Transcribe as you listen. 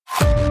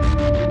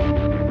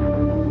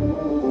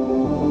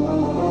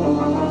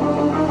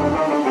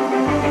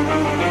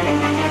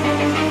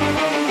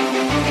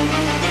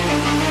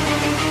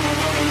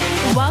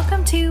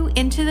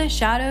the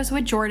Shadows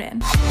with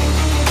Jordan.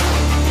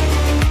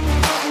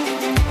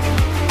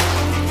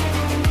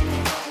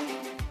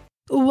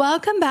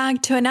 Welcome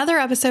back to another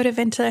episode of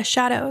Into the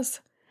Shadows.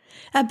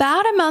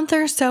 About a month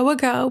or so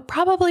ago,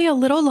 probably a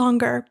little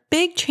longer,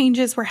 big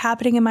changes were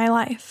happening in my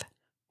life.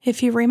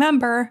 If you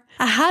remember,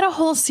 I had a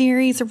whole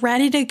series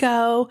ready to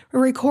go,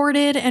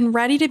 recorded and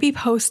ready to be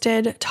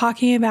posted,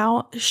 talking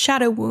about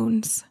shadow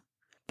wounds.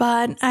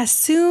 But as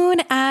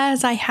soon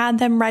as I had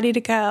them ready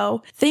to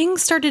go,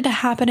 things started to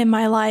happen in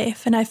my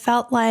life, and I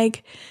felt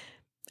like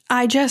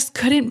I just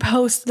couldn't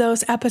post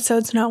those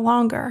episodes no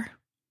longer.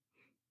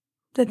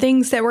 The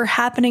things that were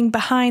happening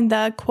behind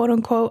the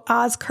quote-unquote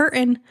Oz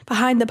curtain,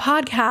 behind the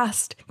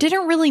podcast,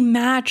 didn't really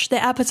match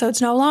the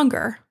episodes no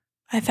longer.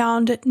 I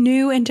found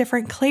new and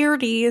different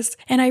clarities,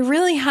 and I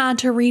really had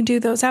to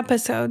redo those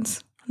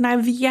episodes, and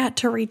I've yet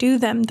to redo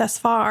them thus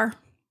far.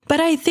 But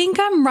I think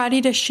I'm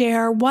ready to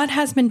share what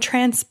has been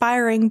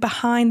transpiring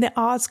behind the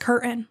Oz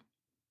curtain.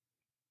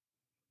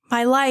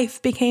 My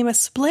life became a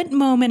split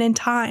moment in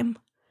time.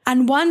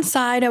 On one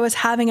side, I was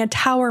having a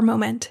tower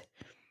moment.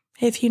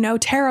 If you know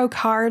tarot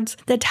cards,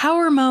 the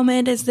tower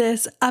moment is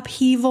this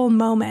upheaval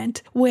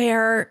moment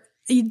where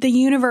the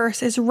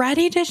universe is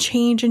ready to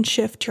change and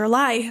shift your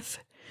life,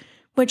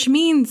 which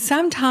means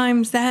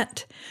sometimes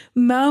that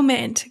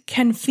moment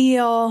can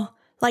feel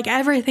like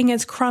everything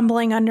is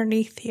crumbling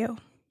underneath you.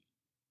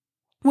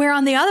 Where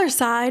on the other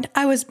side,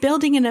 I was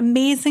building an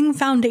amazing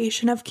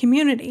foundation of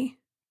community.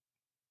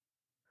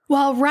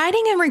 While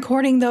writing and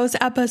recording those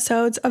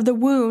episodes of the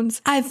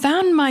wounds, I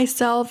found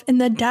myself in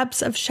the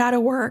depths of shadow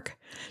work,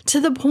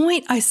 to the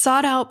point I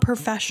sought out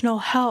professional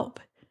help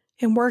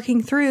in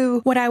working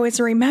through what I was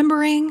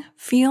remembering,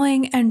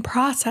 feeling, and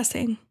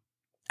processing.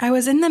 I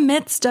was in the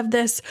midst of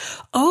this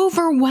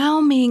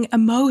overwhelming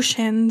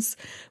emotions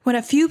when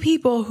a few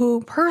people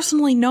who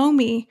personally know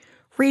me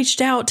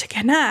reached out to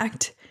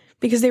connect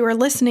because they were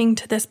listening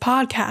to this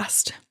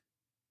podcast.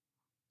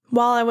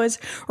 While I was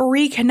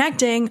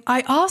reconnecting,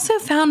 I also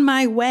found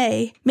my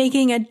way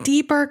making a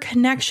deeper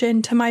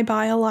connection to my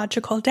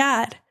biological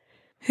dad,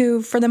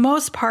 who, for the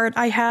most part,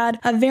 I had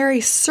a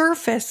very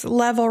surface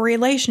level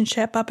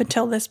relationship up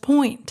until this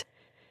point.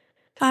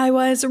 I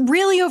was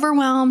really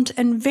overwhelmed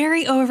and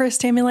very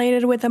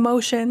overstimulated with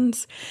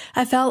emotions.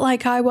 I felt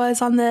like I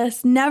was on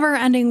this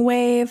never-ending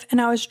wave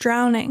and I was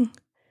drowning.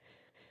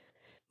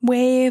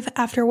 Wave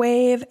after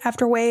wave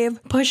after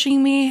wave,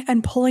 pushing me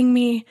and pulling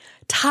me,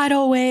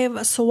 tidal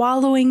wave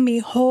swallowing me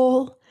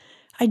whole.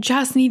 I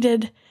just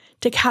needed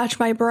to catch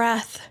my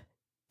breath.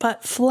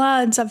 But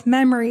floods of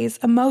memories,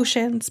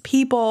 emotions,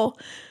 people,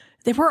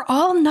 they were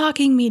all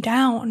knocking me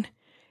down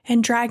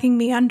and dragging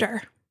me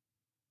under.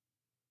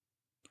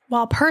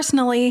 While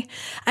personally,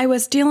 I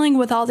was dealing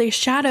with all these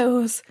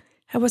shadows,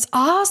 I was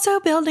also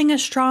building a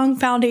strong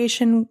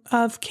foundation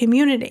of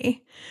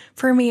community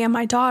for me and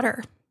my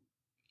daughter.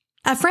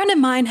 A friend of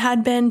mine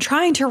had been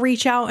trying to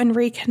reach out and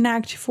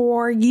reconnect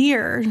for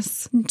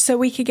years so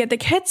we could get the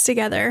kids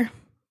together,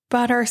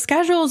 but our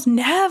schedules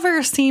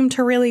never seemed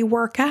to really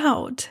work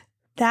out.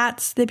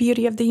 That's the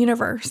beauty of the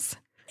universe.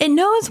 It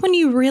knows when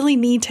you really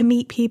need to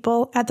meet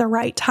people at the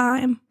right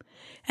time,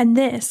 and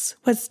this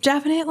was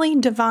definitely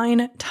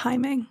divine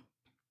timing.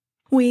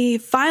 We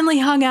finally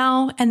hung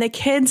out and the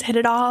kids hit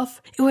it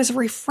off. It was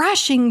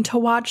refreshing to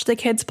watch the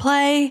kids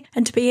play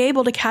and to be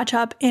able to catch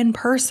up in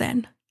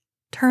person.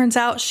 Turns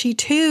out she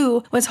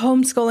too was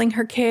homeschooling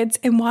her kids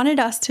and wanted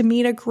us to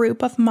meet a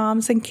group of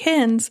moms and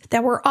kins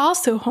that were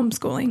also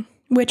homeschooling,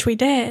 which we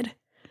did.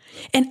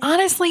 And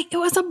honestly, it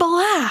was a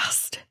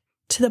blast.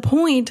 To the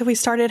point we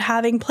started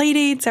having play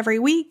dates every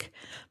week,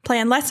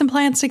 planned lesson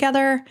plans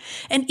together,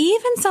 and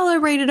even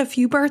celebrated a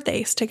few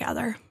birthdays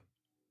together.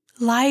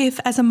 Life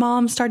as a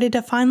mom started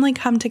to finally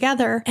come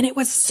together, and it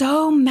was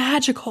so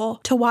magical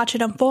to watch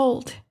it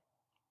unfold.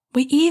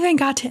 We even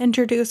got to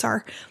introduce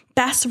our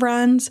best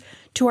friends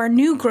to our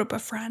new group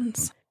of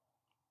friends.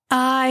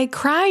 I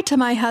cried to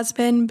my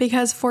husband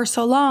because for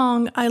so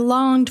long I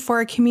longed for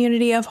a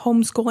community of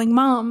homeschooling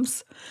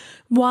moms,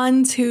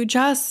 ones who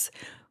just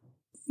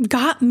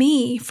got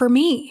me for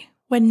me,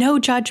 with no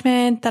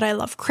judgment, that I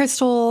love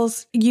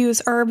crystals,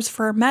 use herbs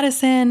for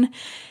medicine,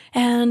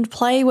 and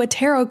play with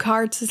tarot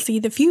cards to see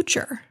the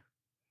future.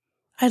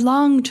 I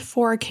longed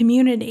for a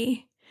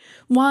community,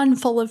 one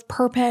full of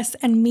purpose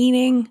and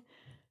meaning,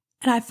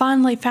 and I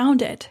finally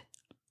found it.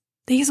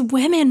 These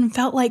women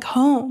felt like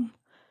home.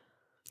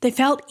 They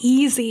felt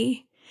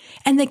easy,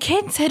 and the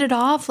kids hit it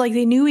off like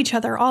they knew each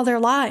other all their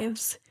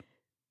lives.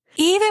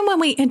 Even when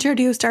we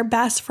introduced our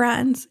best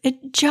friends,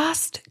 it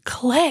just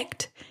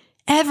clicked.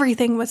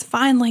 Everything was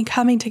finally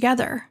coming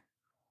together.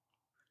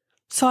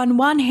 So on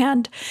one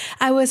hand,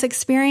 I was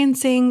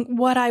experiencing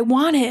what I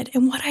wanted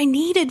and what I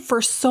needed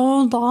for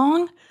so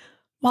long,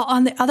 while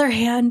on the other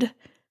hand,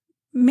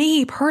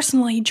 me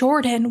personally,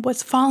 Jordan,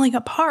 was falling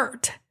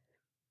apart.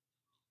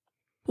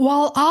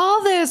 While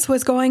all this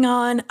was going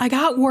on, I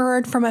got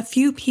word from a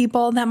few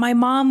people that my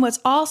mom was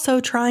also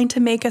trying to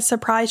make a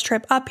surprise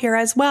trip up here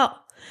as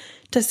well,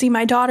 to see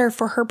my daughter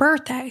for her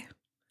birthday.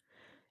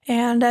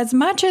 And as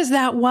much as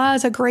that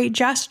was a great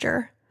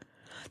gesture,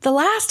 The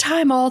last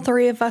time all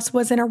three of us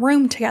was in a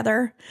room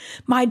together,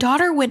 my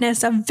daughter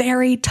witnessed a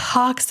very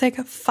toxic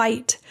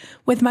fight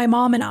with my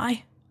mom and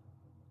I,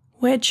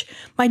 which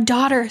my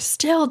daughter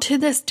still to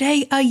this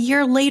day, a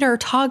year later,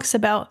 talks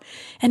about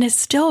and is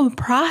still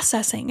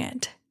processing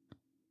it.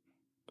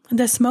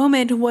 This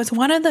moment was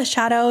one of the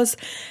shadows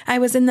I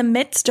was in the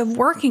midst of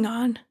working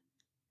on,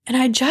 and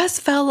I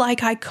just felt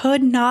like I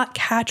could not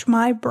catch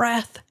my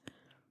breath.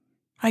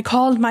 I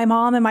called my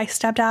mom and my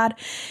stepdad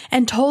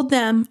and told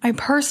them I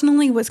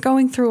personally was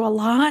going through a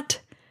lot,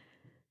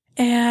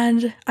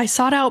 and I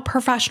sought out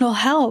professional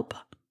help.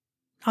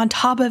 On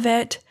top of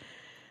it,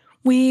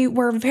 we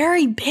were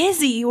very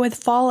busy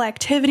with fall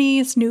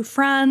activities, new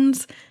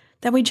friends,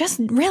 that we just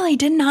really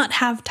did not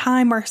have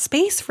time or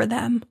space for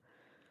them.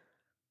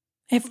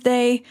 If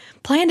they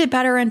planned it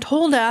better and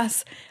told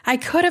us, I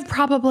could have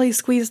probably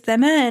squeezed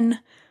them in,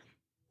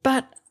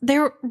 but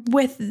there,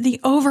 with the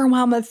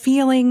overwhelm of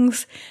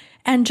feelings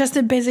and just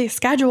a busy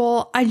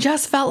schedule, I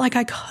just felt like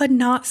I could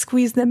not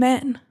squeeze them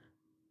in.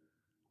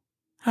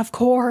 Of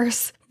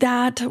course,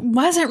 that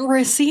wasn't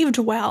received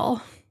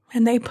well,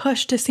 and they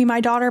pushed to see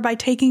my daughter by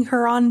taking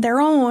her on their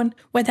own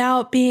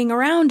without being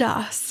around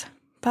us.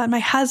 But my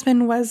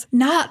husband was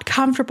not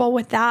comfortable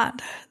with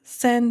that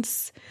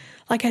since,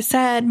 like I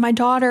said, my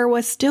daughter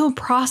was still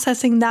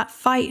processing that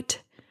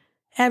fight.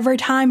 Every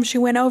time she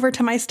went over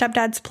to my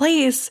stepdad's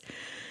place,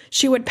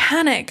 she would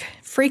panic,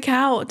 freak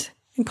out,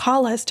 and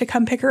call us to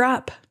come pick her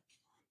up.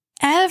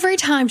 Every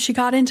time she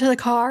got into the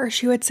car,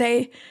 she would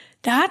say,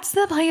 "That's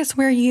the place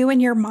where you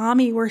and your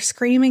mommy were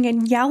screaming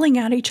and yelling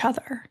at each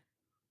other."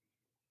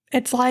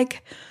 It's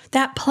like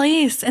that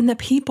place and the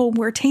people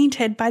were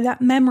tainted by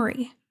that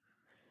memory.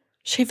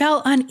 She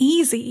felt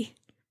uneasy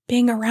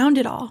being around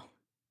it all.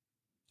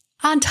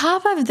 On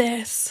top of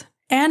this,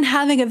 and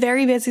having a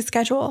very busy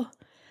schedule,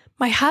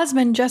 my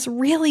husband just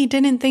really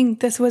didn't think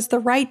this was the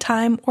right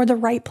time or the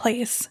right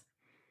place.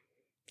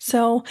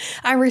 So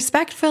I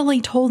respectfully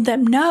told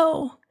them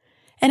no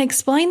and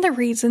explained the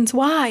reasons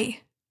why.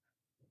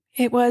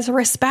 It was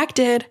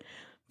respected,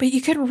 but you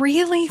could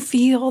really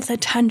feel the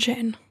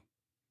tension.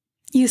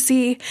 You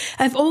see,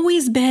 I've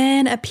always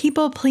been a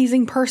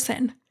people-pleasing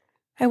person.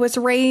 I was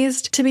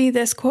raised to be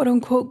this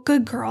quote-unquote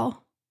good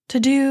girl,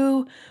 to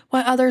do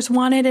what others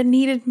wanted and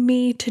needed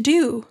me to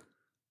do.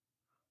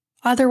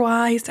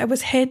 Otherwise, I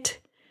was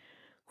hit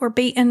or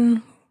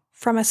beaten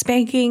from a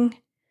spanking,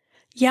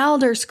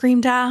 yelled or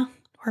screamed at,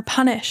 or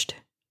punished.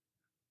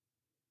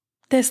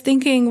 This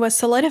thinking was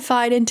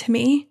solidified into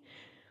me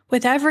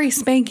with every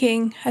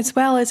spanking as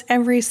well as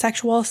every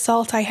sexual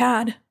assault I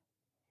had.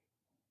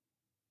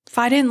 If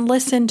I didn't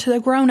listen to the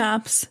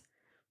grown-ups,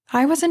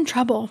 I was in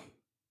trouble.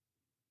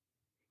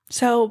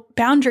 So,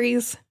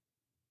 boundaries.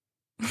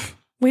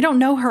 We don't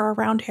know her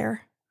around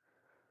here.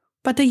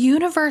 But the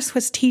universe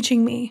was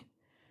teaching me.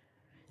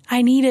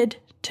 I needed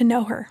to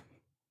know her.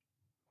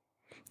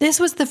 This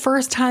was the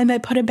first time I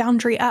put a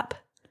boundary up.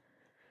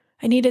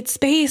 I needed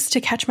space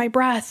to catch my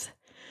breath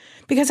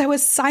because I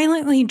was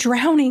silently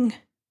drowning.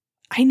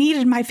 I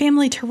needed my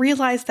family to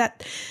realize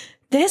that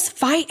this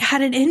fight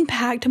had an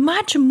impact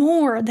much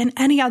more than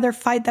any other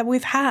fight that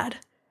we've had.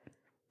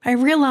 I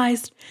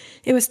realized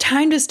it was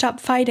time to stop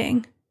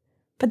fighting,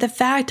 but the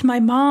fact my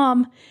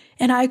mom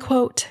and I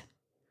quote,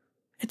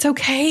 "It's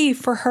okay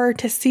for her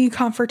to see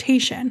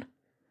confrontation,"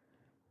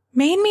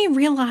 made me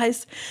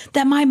realize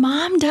that my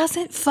mom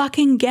doesn't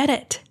fucking get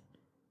it.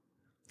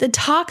 The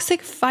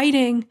toxic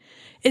fighting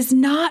is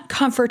not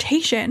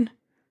confrontation.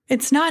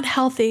 It's not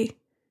healthy.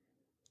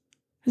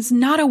 It's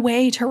not a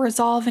way to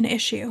resolve an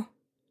issue.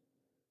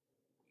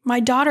 My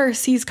daughter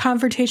sees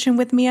confrontation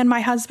with me and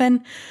my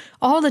husband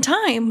all the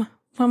time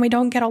when we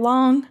don't get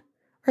along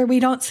or we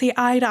don't see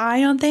eye to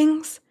eye on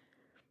things.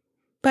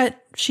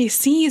 But she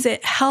sees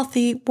it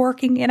healthy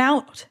working it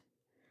out.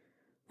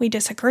 We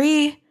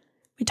disagree,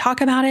 we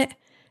talk about it,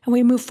 and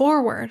we move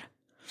forward.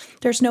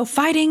 There's no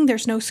fighting,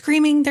 there's no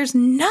screaming, there's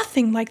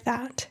nothing like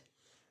that.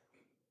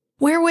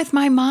 Where with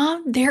my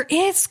mom, there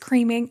is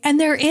screaming and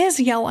there is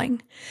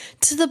yelling,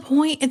 to the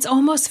point it's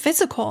almost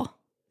physical.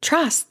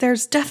 Trust,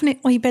 there's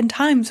definitely been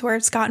times where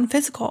it's gotten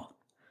physical.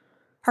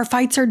 Our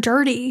fights are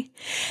dirty,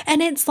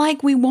 and it's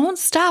like we won't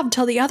stop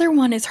till the other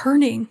one is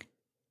hurting.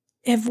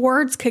 If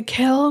words could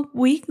kill,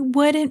 we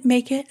wouldn't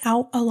make it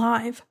out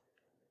alive.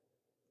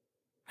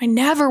 I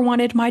never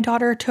wanted my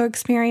daughter to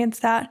experience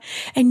that,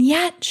 and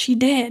yet she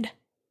did.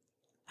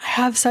 I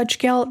have such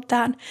guilt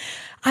that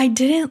I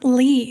didn't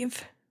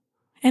leave,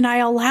 and I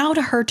allowed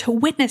her to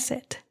witness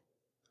it.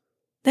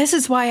 This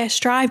is why I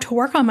strive to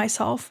work on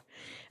myself.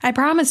 I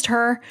promised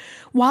her,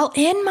 while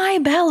in my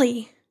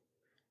belly,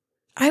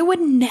 I would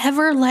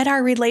never let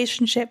our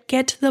relationship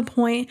get to the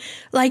point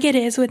like it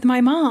is with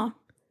my mom.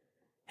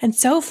 And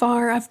so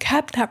far, I've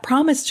kept that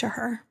promise to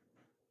her.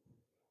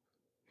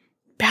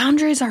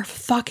 Boundaries are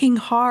fucking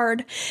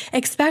hard,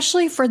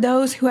 especially for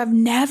those who have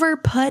never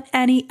put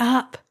any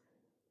up.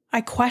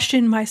 I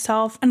question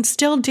myself and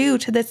still do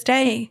to this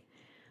day.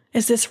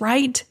 Is this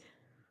right?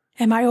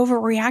 Am I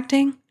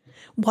overreacting?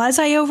 Was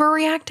I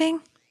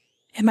overreacting?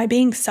 Am I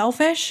being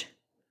selfish?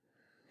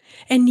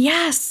 And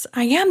yes,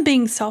 I am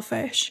being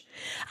selfish.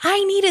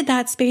 I needed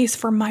that space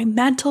for my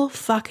mental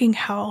fucking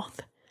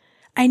health.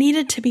 I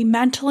needed to be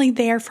mentally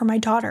there for my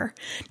daughter,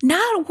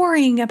 not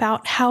worrying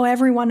about how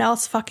everyone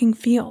else fucking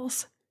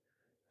feels.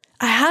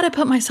 I had to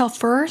put myself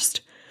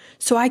first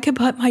so I could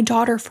put my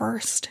daughter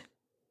first.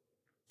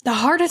 The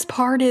hardest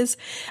part is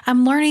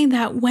I'm learning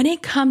that when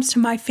it comes to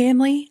my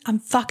family, I'm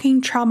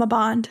fucking trauma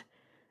bond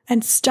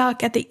and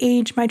stuck at the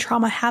age my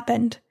trauma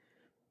happened.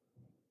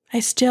 I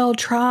still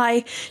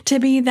try to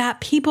be that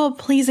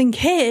people-pleasing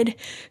kid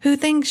who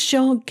thinks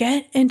she'll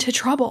get into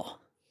trouble.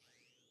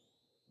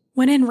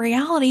 When in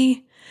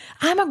reality,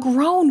 I'm a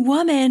grown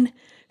woman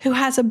who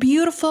has a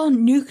beautiful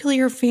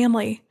nuclear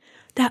family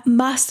that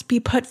must be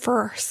put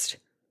first.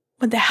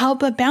 With the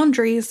help of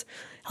boundaries,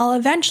 I'll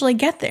eventually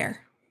get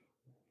there.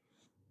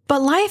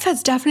 But life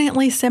has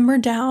definitely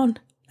simmered down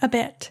a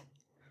bit.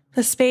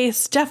 The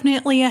space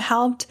definitely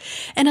helped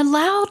and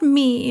allowed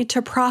me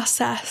to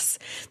process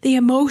the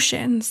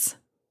emotions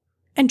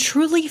and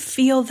truly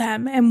feel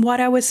them and what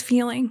I was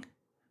feeling.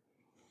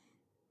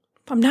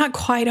 I'm not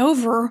quite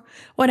over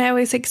what I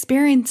was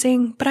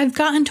experiencing, but I've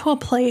gotten to a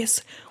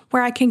place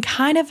where I can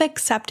kind of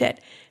accept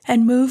it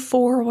and move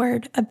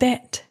forward a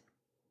bit.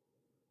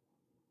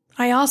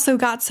 I also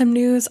got some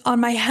news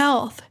on my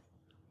health.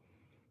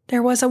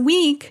 There was a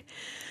week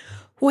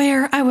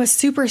where I was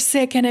super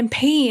sick and in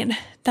pain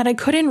that I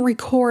couldn't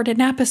record an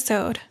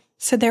episode.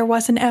 So there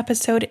was an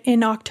episode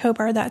in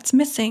October that's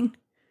missing.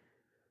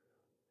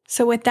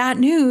 So with that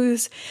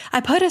news,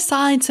 I put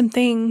aside some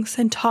things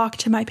and talked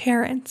to my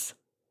parents.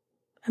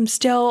 I'm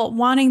still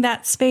wanting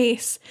that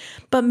space,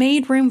 but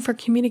made room for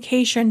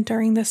communication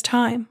during this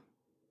time.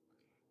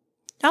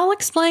 I'll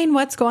explain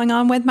what's going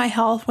on with my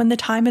health when the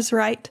time is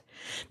right,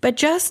 but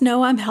just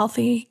know I'm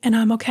healthy and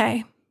I'm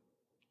okay.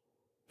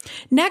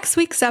 Next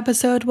week's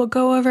episode will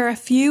go over a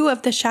few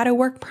of the shadow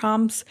work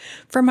prompts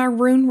from our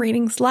rune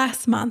readings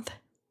last month.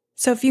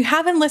 So if you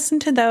haven't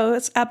listened to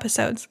those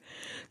episodes,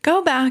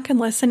 go back and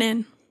listen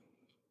in.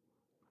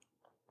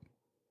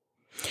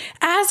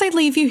 As I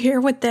leave you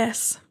here with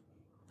this,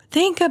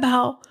 think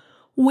about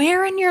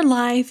where in your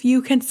life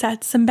you can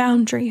set some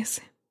boundaries.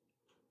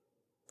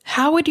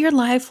 How would your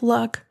life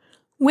look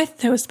with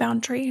those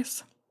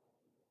boundaries?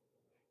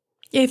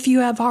 If you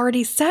have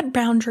already set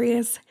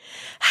boundaries,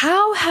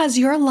 how has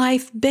your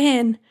life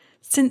been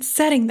since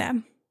setting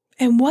them,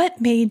 and what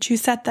made you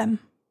set them?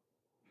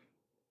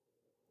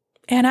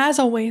 And as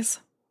always,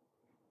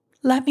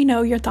 let me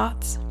know your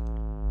thoughts.